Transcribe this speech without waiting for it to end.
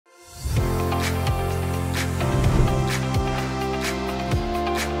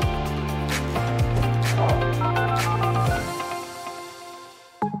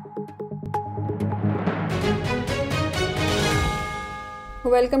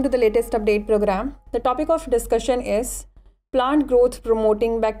welcome to the latest update program. The topic of discussion is plant growth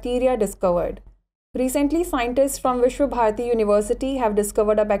promoting bacteria discovered. Recently, scientists from Visva-Bharati University have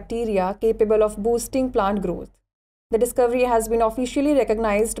discovered a bacteria capable of boosting plant growth. The discovery has been officially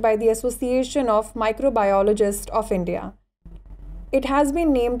recognized by the Association of Microbiologists of India. It has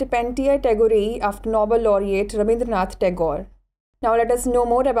been named Pantoea Tagorei after Nobel laureate Rabindranath Tagore. Now let us know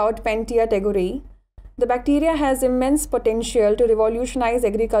more about Pantoea Tagorei. The bacteria has immense potential to revolutionize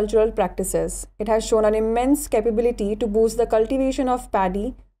agricultural practices. It has shown an immense capability to boost the cultivation of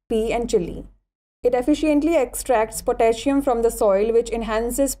paddy, pea and chili. It efficiently extracts potassium from the soil, which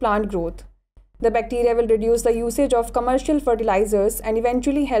enhances plant growth. The bacteria will reduce the usage of commercial fertilizers and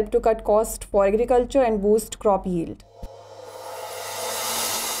eventually help to cut costs for agriculture and boost crop yield.